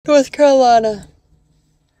North Carolina.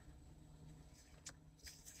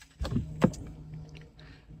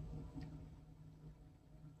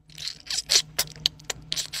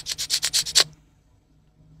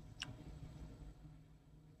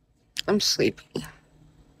 I'm sleepy.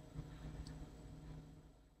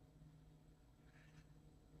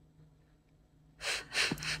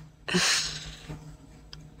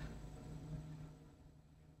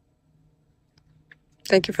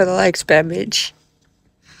 Thank you for the likes, bad bitch.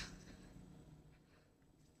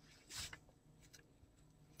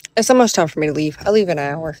 It's almost time for me to leave. I leave in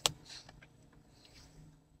an hour.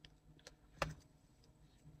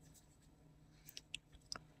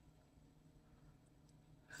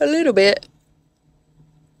 A little bit.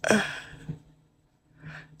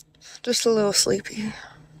 Just a little sleepy.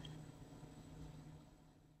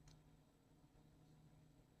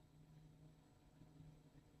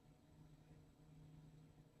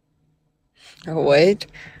 Oh, wait.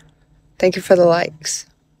 Thank you for the likes.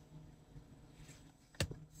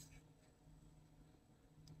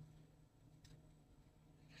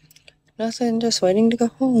 Nothing, just waiting to go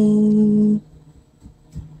home.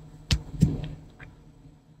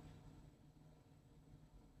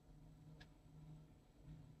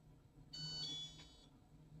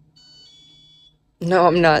 No,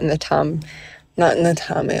 I'm not in the timeout.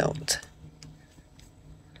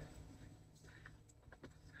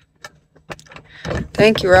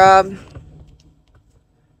 Thank you, Rob.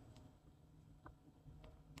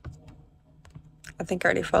 I think I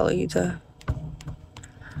already follow you, though.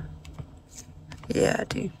 Yeah, I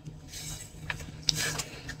do.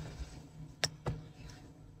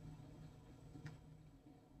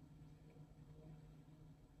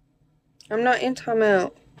 I'm not in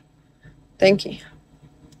timeout. Thank you.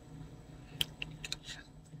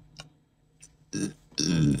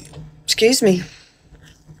 Excuse me.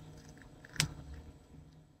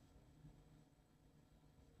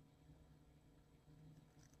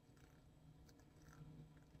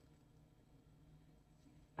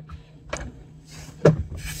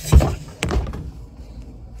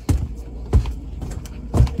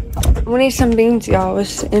 We need some beans, y'all.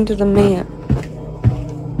 It's the end of the month.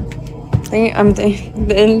 I'm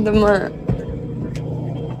the end of the month.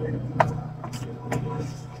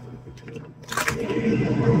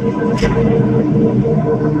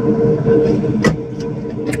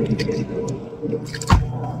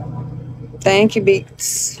 Thank you,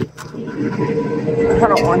 Beats. I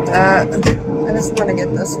don't want that. I just want to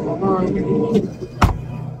get this one.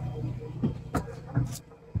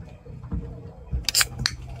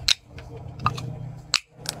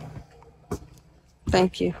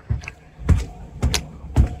 Thank you.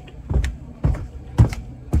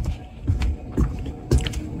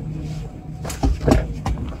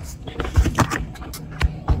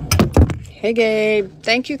 Hey, Gabe.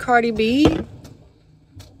 Thank you, Cardi B.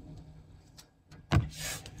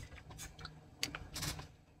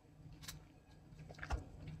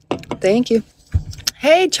 Thank you.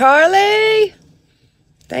 Hey, Charlie.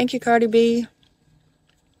 Thank you, Cardi B.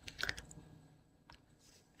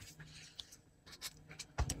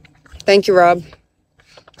 Thank you, Rob.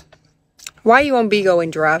 Why are you on Bigo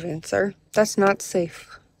and driving, sir? That's not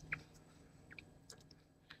safe.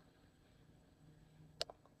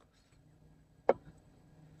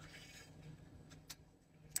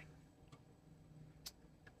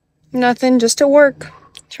 Nothing, just at work.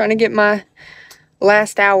 Trying to get my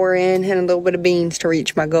last hour in and a little bit of beans to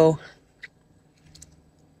reach my goal.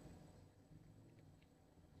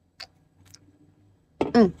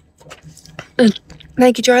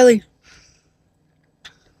 Thank you, Charlie.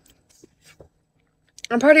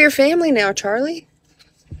 I'm part of your family now, Charlie.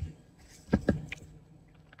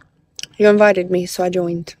 You invited me, so I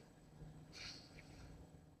joined.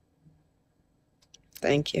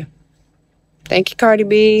 Thank you. Thank you, Cardi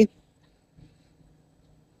B.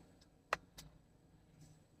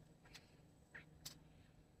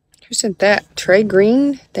 Who sent that? Trey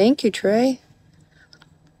Green? Thank you, Trey.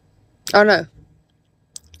 Oh, no.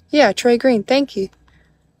 Yeah, Trey Green. Thank you.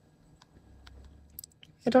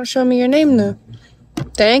 It don't show me your name, though.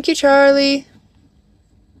 Thank you, Charlie.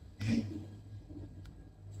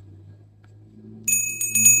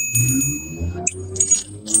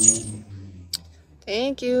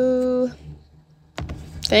 Thank you.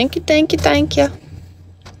 Thank you, thank you, thank you.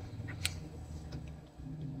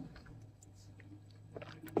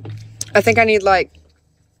 I think I need like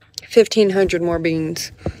 1,500 more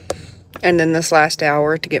beans. And then this last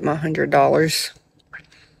hour to get my $100.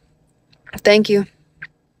 Thank you.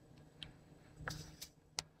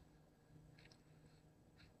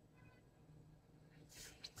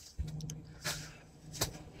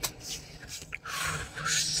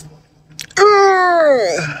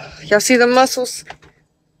 Y'all see the muscles?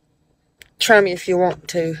 Try me if you want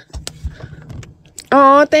to.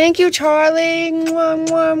 Oh, thank you, Charlie. Mwah,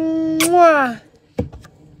 mwah, mwah.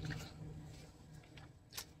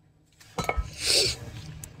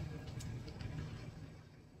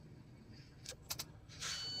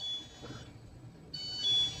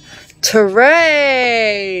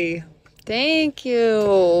 Teray. Thank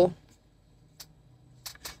you.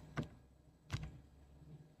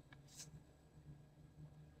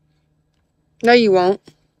 No, you won't.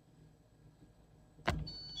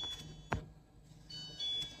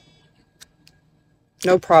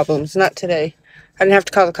 No problems. Not today. I didn't have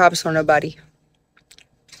to call the cops on nobody.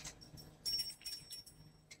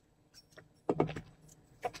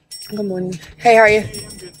 Good morning. Hey, how are you? Hey,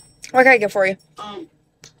 I'm good. What can I get for you? I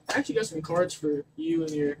actually got some cards for you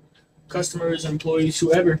and your customers, employees,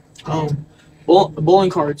 whoever.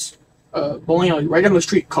 Bowling cards. Bowling alley right down the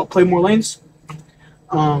street called Play More Lanes.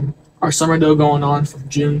 Our summer deal going on from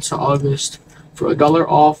June to August for $1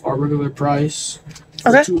 off our regular price.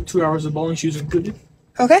 For Okay. 2 hours of bowling, shoes included.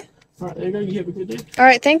 Okay. All right, there you go. You have a good day. All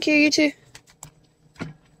right. Thank you. You too.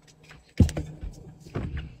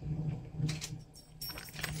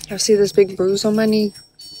 I see this big bruise on my knee.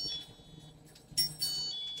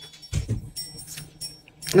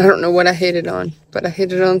 I don't know what I hit it on, but I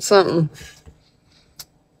hit it on something.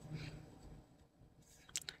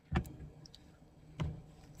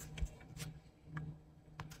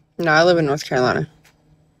 No, I live in North Carolina.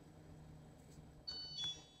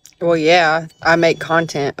 Well, yeah, I make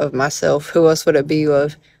content of myself. Who else would it be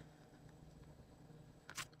of?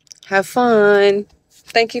 Have fun.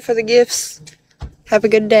 Thank you for the gifts. Have a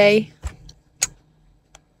good day.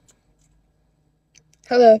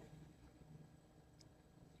 Hello.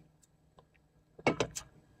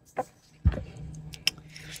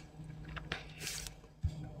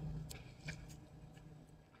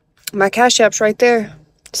 My Cash App's right there.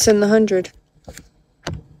 Send the 100.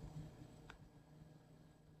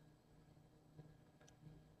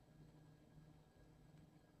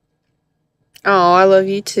 Oh, I love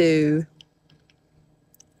you too.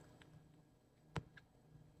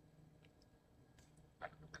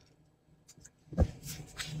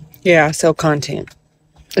 Yeah, I sell content.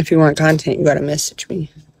 If you want content, you gotta message me.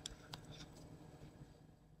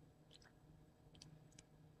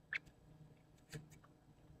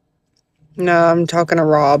 No, I'm talking to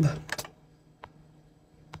Rob.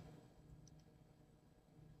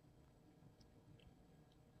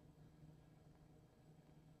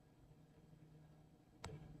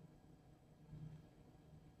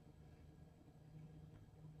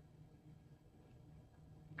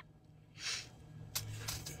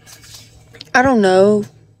 I don't know.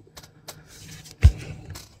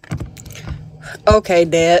 Okay,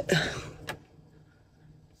 Dad.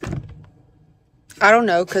 I don't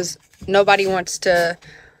know, because nobody wants to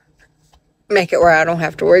make it where I don't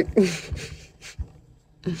have to work.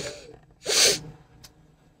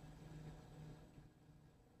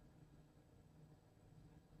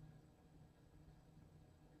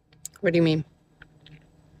 What do you mean?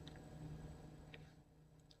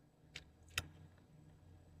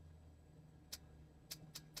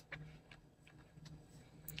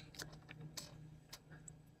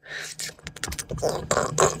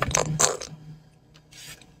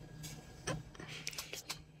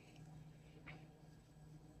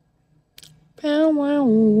 Wow, wow,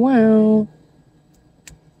 wow.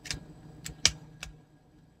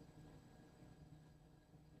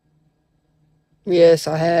 Yes,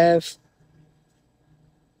 I have.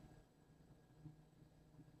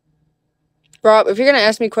 Rob, if you're going to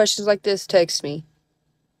ask me questions like this, text me.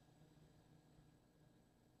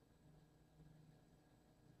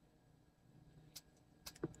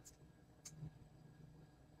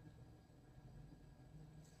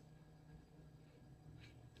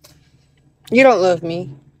 You don't love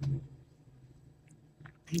me.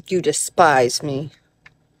 You despise me.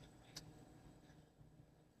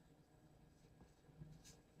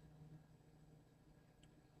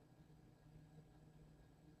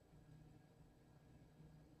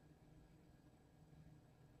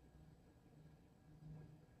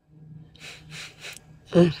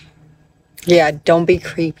 Yeah, don't be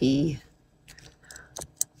creepy.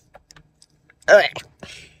 Ugh.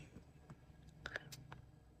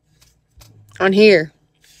 On here.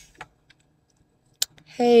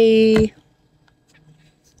 Hey.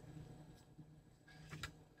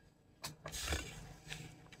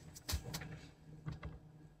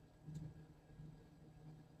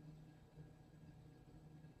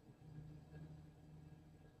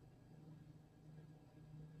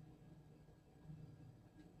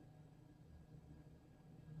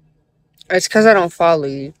 It's because I don't follow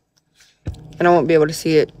you. And I won't be able to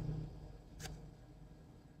see it.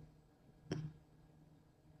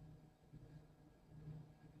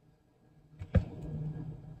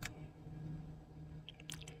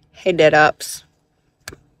 Hey, dead ups.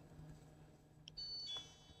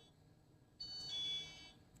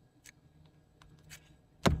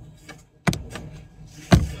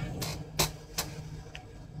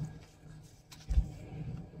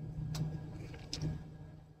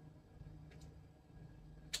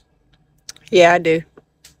 Yeah, I do.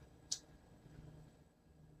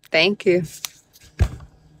 Thank you.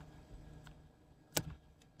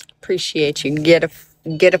 Appreciate you. Get a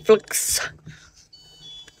flix.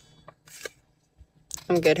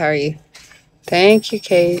 I'm good. How are you? Thank you,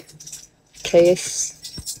 Kate.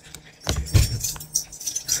 Case.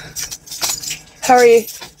 How are you?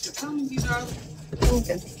 I'm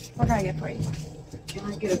good. What can I get for you?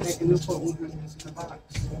 Can I get a pack of Newport 100 in a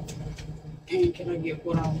box? And can I get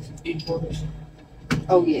what else in quarters?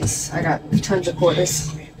 Oh, yes. I got tons of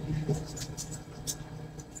quarters.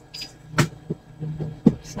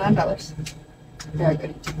 It's $9. Very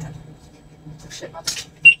good. Oh, shit, my bad.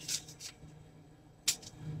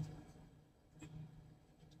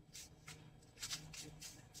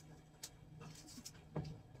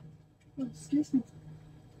 Oh, excuse me.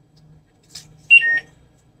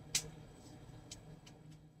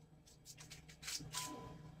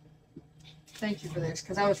 Thank you for this,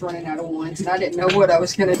 because I was running out of ones, and I didn't know what I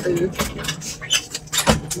was going to do.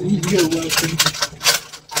 You're welcome.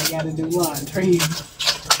 I gotta do laundry.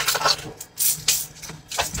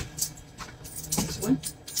 This one?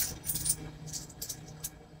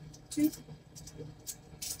 2,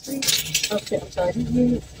 3. Okay, I'm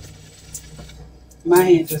sorry. My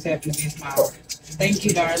hand just happened to be small. Thank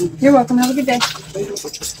you, darling. You're welcome. Have a good day.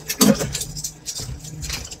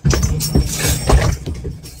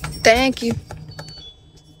 Thank you.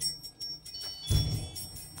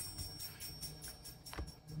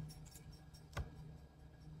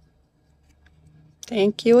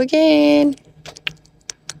 Thank you again.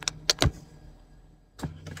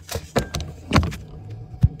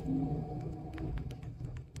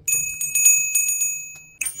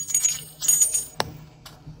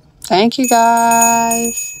 Thank you,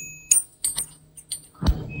 guys.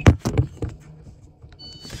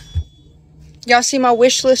 Y'all see my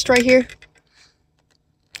wish list right here?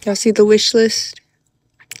 Y'all see the wish list?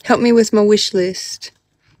 Help me with my wish list.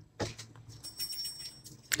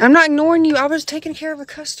 I'm not ignoring you. I was taking care of a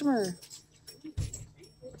customer.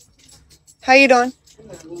 How you doing?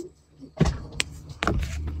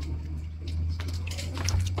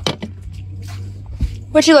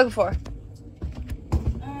 What you looking for?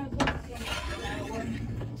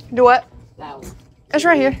 Do what? Flowers. It's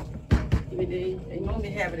right here. They normally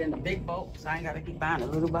have it in the big bulk, so I ain't gotta keep buying the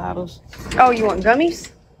little bottles. Oh, you want gummies?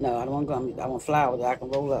 No, I don't want gummies. I want flowers that I can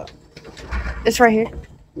roll up. It's right here.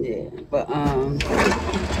 Yeah, but I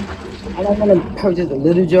don't want to purchase the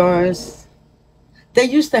little jars. They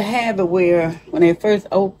used to have it where when they first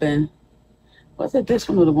opened, was it this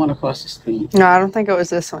one or the one across the street? No, I don't think it was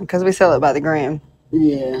this one because we sell it by the gram.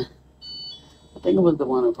 Yeah, I think it was the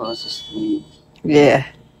one across the street. Yeah.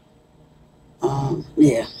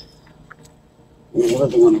 Yeah. Yeah, it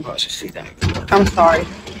was the one across the street. I'm sorry.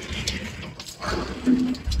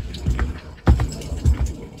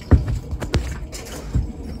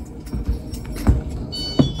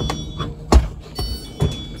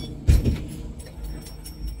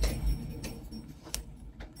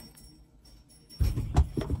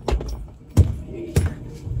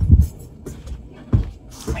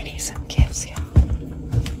 We need some gifts, y'all.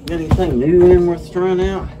 Got anything new in worth trying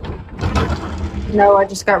out? No, I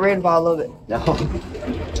just got rid of all of it. No.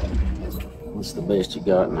 What's the best you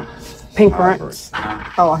got now? Pink runs.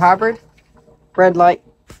 Oh, a hybrid? Red light.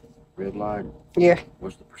 Red light? Yeah.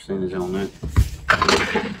 What's the percentage on that?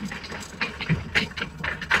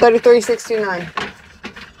 33.69.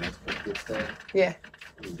 That's pretty good stuff. Yeah.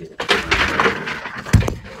 Let me get it.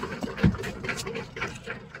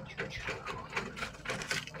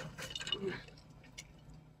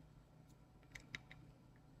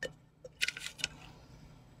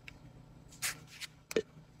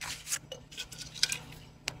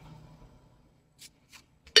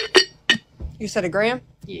 You said a gram?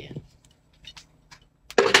 Yeah.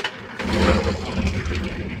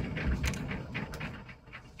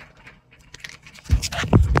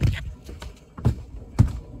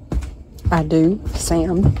 I do,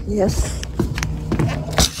 Sam. Yes.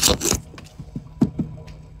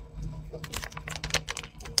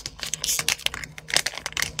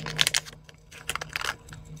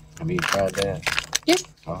 Have you tried that? Yeah.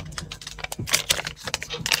 Oh.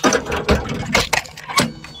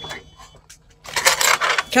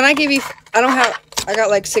 Can I give you? I don't have. I got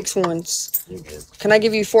like 6 ones. You good. Can I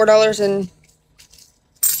give you $4 and?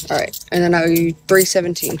 All right, and then I owe you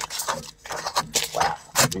 $3.17. Wow.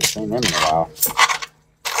 I haven't seen them in a while.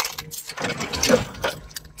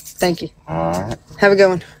 Thank you. Alright. Have a good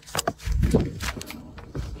one.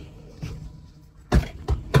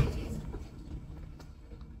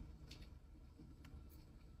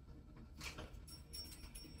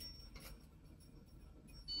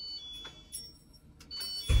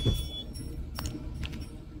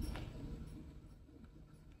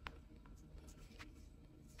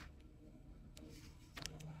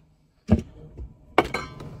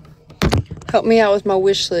 Help me out with my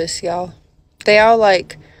wish list, y'all. They all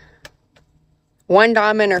like 1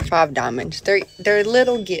 diamond or 5 diamonds. They're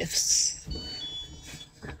little gifts.